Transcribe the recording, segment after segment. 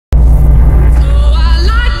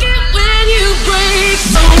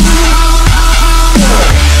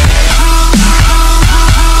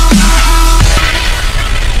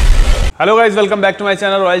Hello guys, welcome back to my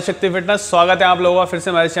channel royal शक्ति fitness. स्वागत है आप लोगों का फिर से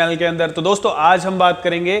हमारे चैनल के अंदर। तो दोस्तों आज हम बात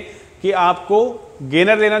करेंगे कि आपको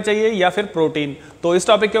गेनर लेना चाहिए या फिर प्रोटीन। तो इस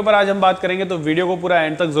टॉपिक के ऊपर आज हम बात करेंगे, तो वीडियो को पूरा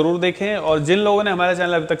एंड तक जरूर देखें। और जिन लोगों ने हमारा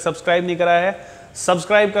चैनल अभी तक सब्सक्राइब नहीं करा है,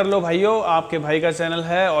 सब्सक्राइब कर लो भाइयों, आपके भाई का चैनल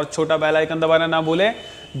है। और छोटा बेल आइकन दबाना ना भूलें,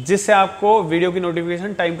 जिससे आपको वीडियो की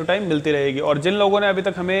नोटिफिकेशन टाइम टू टाइम मिलती रहेगी। और जिन लोगों ने अभी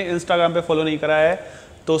तक हमें इंस्टाग्राम पे फॉलो नहीं करा है,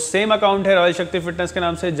 तो सेम अकाउंट है रॉयल शक्ति फिटनेस के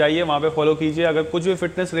नाम से, जाइए वहाँ पे फॉलो कीजिए। अगर कुछ भी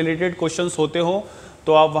फिटनेस रिलेटेड क्वेश्चंस होते हो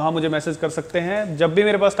तो आप वहाँ मुझे मैसेज कर सकते हैं। जब भी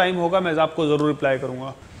मेरे पास टाइम होगा मैं आपको ज़रूर रिप्लाई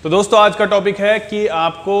करूँगा। तो दोस्तों आज का टॉपिक है कि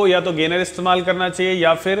आपको या तो गेनर इस्तेमाल करना चाहिए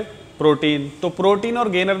या फिर प्रोटीन। तो प्रोटीन और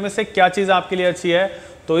गेनर में से क्या चीज़ आपके लिए अच्छी है,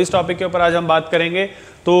 तो इस टॉपिक के ऊपर आज हम बात करेंगे।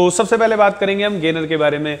 तो सबसे पहले बात करेंगे हम गेनर के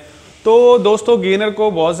बारे में। तो दोस्तों गेनर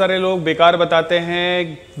को बहुत सारे लोग बेकार बताते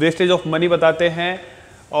हैं, वेस्टेज ऑफ मनी बताते हैं।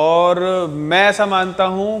 और मैं ऐसा मानता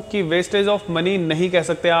हूं कि वेस्टेज ऑफ मनी नहीं कह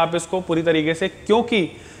सकते आप इसको पूरी तरीके से, क्योंकि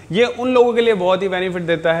ये उन लोगों के लिए बहुत ही बेनिफिट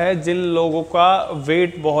देता है जिन लोगों का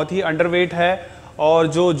वेट बहुत ही अंडरवेट है, और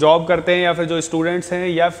जो जॉब करते हैं या फिर जो स्टूडेंट्स हैं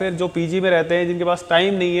या फिर जो पीजी में रहते हैं, जिनके पास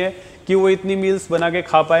टाइम नहीं है कि वो इतनी मील्स बना के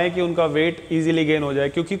खा पाएँ कि उनका वेट ईजिली गेन हो जाए।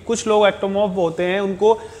 क्योंकि कुछ लोग एक्टोमॉर्फ होते हैं,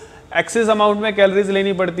 उनको एक्सेस अमाउंट में कैलोरीज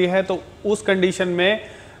लेनी पड़ती है, तो उस कंडीशन में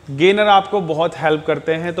गेनर आपको बहुत हेल्प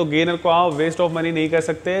करते हैं। तो गेनर को आप वेस्ट ऑफ मनी नहीं कह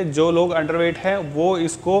सकते। जो लोग अंडरवेट हैं वो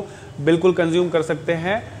इसको बिल्कुल कंज्यूम कर सकते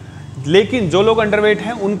हैं, लेकिन जो लोग अंडरवेट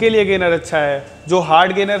हैं उनके लिए गेनर अच्छा है। जो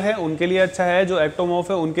हार्ड गेनर है उनके लिए अच्छा है, जो एक्टोमॉर्फ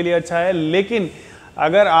है उनके लिए अच्छा है। लेकिन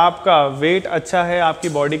अगर आपका वेट अच्छा है आपकी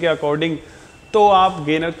बॉडी के अकॉर्डिंग, तो आप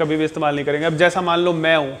गेनर कभी भी इस्तेमाल नहीं करेंगे। अब जैसा मान लो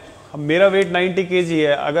मैं हूँ, मेरा वेट 90 kg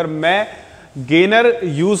है, अगर मैं गेनर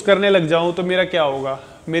यूज़ करने लग जाऊँ तो मेरा क्या होगा,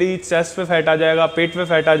 मेरी चेस्ट पे फैट आ जाएगा, पेट पे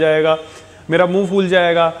फैट आ जाएगा, मेरा मुंह फूल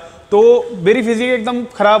जाएगा, तो मेरी फिजिक एकदम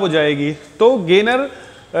खराब हो जाएगी। तो गेनर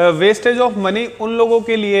वेस्टेज ऑफ मनी उन लोगों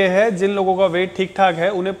के लिए है जिन लोगों का वेट ठीक ठाक है,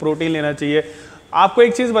 उन्हें प्रोटीन लेना चाहिए। आपको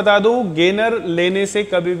एक चीज़ बता दूं, गेनर लेने से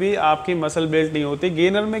कभी भी आपकी मसल बिल्ड नहीं होती।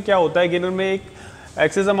 गेनर में क्या होता है, गेनर में एक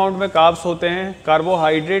एक्सेस अमाउंट में कार्ब्स होते हैं।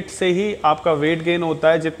 कार्बोहाइड्रेट से ही आपका वेट गेन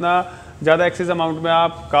होता है। जितना ज़्यादा एक्सेस अमाउंट में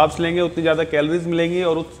आप कार्ब्स लेंगे उतनी ज़्यादा कैलोरीज मिलेंगी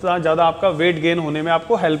और उतना ज़्यादा आपका वेट गेन होने में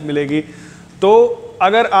आपको हेल्प मिलेगी। तो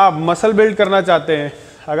अगर आप मसल बिल्ड करना चाहते हैं,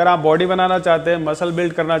 अगर आप बॉडी बनाना चाहते हैं, मसल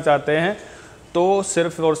बिल्ड करना चाहते हैं, तो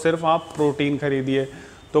सिर्फ और सिर्फ आप प्रोटीन खरीदिए।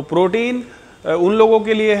 तो प्रोटीन उन लोगों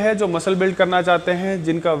के लिए है जो मसल बिल्ड करना चाहते हैं,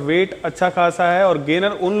 जिनका वेट अच्छा खासा है। और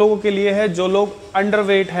गेनर उन लोगों के लिए है जो लोग अंडर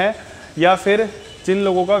वेट हैं या फिर जिन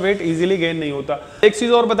लोगों का वेट इजीली गेन नहीं होता। एक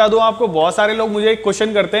चीज़ और बता दूं आपको, बहुत सारे लोग मुझे एक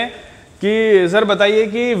क्वेश्चन करते हैं कि सर बताइए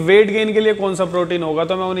कि वेट गेन के लिए कौन सा प्रोटीन होगा।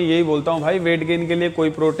 तो मैं उन्हें यही बोलता हूँ, भाई वेट गेन के लिए कोई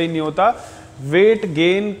प्रोटीन नहीं होता। वेट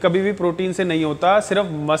गेन कभी भी प्रोटीन से नहीं होता, सिर्फ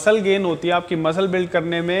मसल गेन होती है। आपकी मसल बिल्ड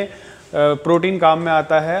करने में प्रोटीन काम में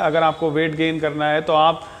आता है। अगर आपको वेट गेन करना है तो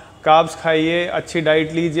आप कार्ब्स खाइए, अच्छी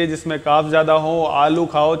डाइट लीजिए जिसमें कार्ब्स ज़्यादा हो, आलू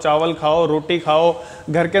खाओ, चावल खाओ, रोटी खाओ,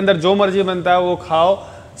 घर के अंदर जो मर्जी बनता है वो खाओ,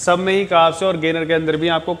 सब में ही कार्ब्स है। और गेनर के अंदर भी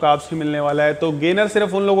आपको कार्ब्स ही मिलने वाला है। तो गेनर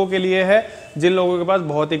सिर्फ उन लोगों के लिए है जिन लोगों के पास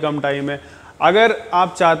बहुत ही कम टाइम है। अगर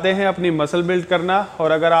आप चाहते हैं अपनी मसल बिल्ड करना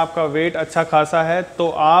और अगर आपका वेट अच्छा खासा है, तो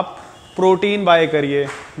आप प्रोटीन बाय करिए।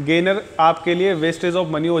 गेनर आपके लिए वेस्टेज ऑफ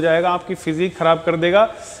मनी हो जाएगा, आपकी फिजिक खराब कर देगा,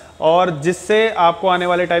 और जिससे आपको आने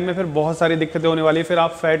वाले टाइम में फिर बहुत सारी दिक्कतें होने वाली है। फिर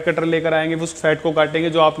आप फैट कटर लेकर आएंगे, उस फैट को काटेंगे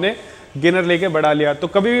जो आपने गेनर लेके बढ़ा लिया। तो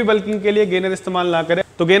कभी भी बल्किंग के लिए गेनर इस्तेमाल ना करें।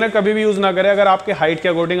 तो गेनर कभी भी यूज़ ना करें। अगर आपके हाइट के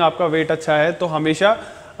अकॉर्डिंग आपका वेट अच्छा है तो हमेशा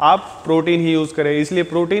आप प्रोटीन ही यूज़ करें। इसलिए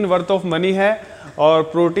प्रोटीन वर्थ ऑफ मनी है, और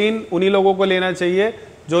प्रोटीन उन्हीं लोगों को लेना चाहिए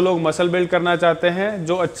जो लोग मसल बिल्ड करना चाहते हैं,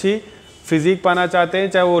 जो अच्छी फिजिक पाना चाहते हैं,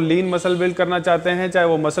 चाहे वो लीन मसल बिल्ड करना चाहते हैं, चाहे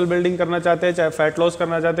वो मसल बिल्डिंग करना चाहते हैं, चाहे फैट लॉस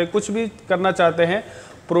करना चाहते हैं, कुछ भी करना चाहते हैं,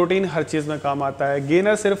 प्रोटीन हर चीज़ में काम आता है।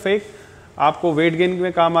 गेनर सिर्फ एक आपको वेट गेन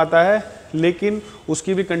में काम आता है, लेकिन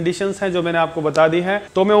उसकी भी कंडीशंस हैं जो मैंने आपको बता दी हैं।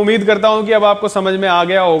 तो मैं उम्मीद करता हूं कि अब आपको समझ में आ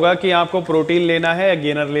गया होगा कि आपको प्रोटीन लेना है या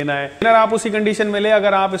गेनर लेना है। गेनर आप उसी कंडीशन में ले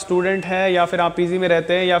अगर आप स्टूडेंट हैं, या फिर आप पीजी में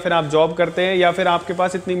रहते हैं, या फिर आप जॉब करते हैं, या फिर आपके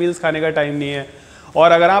पास इतनी मील्स खाने का टाइम नहीं है,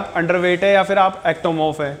 और अगर आप अंडरवेट है या फिर आप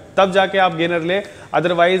एक्टोमॉर्फ है, तब जाके आप गेनर ले।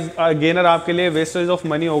 अदरवाइज गेनर आपके लिए वेस्टेज ऑफ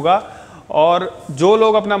मनी होगा। और जो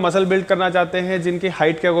लोग अपना मसल बिल्ड करना चाहते हैं, जिनकी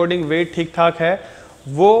हाइट के अकॉर्डिंग वेट ठीक ठाक है,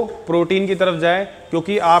 वो प्रोटीन की तरफ जाए,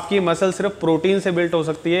 क्योंकि आपकी मसल सिर्फ प्रोटीन से बिल्ड हो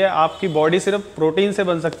सकती है, आपकी बॉडी सिर्फ प्रोटीन से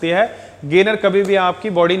बन सकती है। गेनर कभी भी आपकी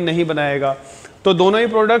बॉडी नहीं बनाएगा। तो दोनों ही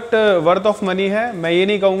प्रोडक्ट वर्थ ऑफ मनी है। मैं ये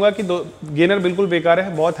नहीं कहूँगा कि गेनर बिल्कुल बेकार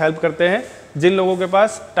है, बहुत हेल्प करते हैं जिन लोगों के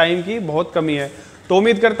पास टाइम की बहुत कमी है। तो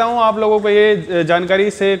उम्मीद करता हूँ आप लोगों को ये जानकारी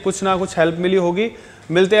से कुछ ना कुछ हेल्प मिली होगी।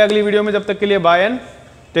 मिलते हैं अगली वीडियो में, जब तक के लिए बाय एंड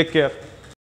टेक केयर।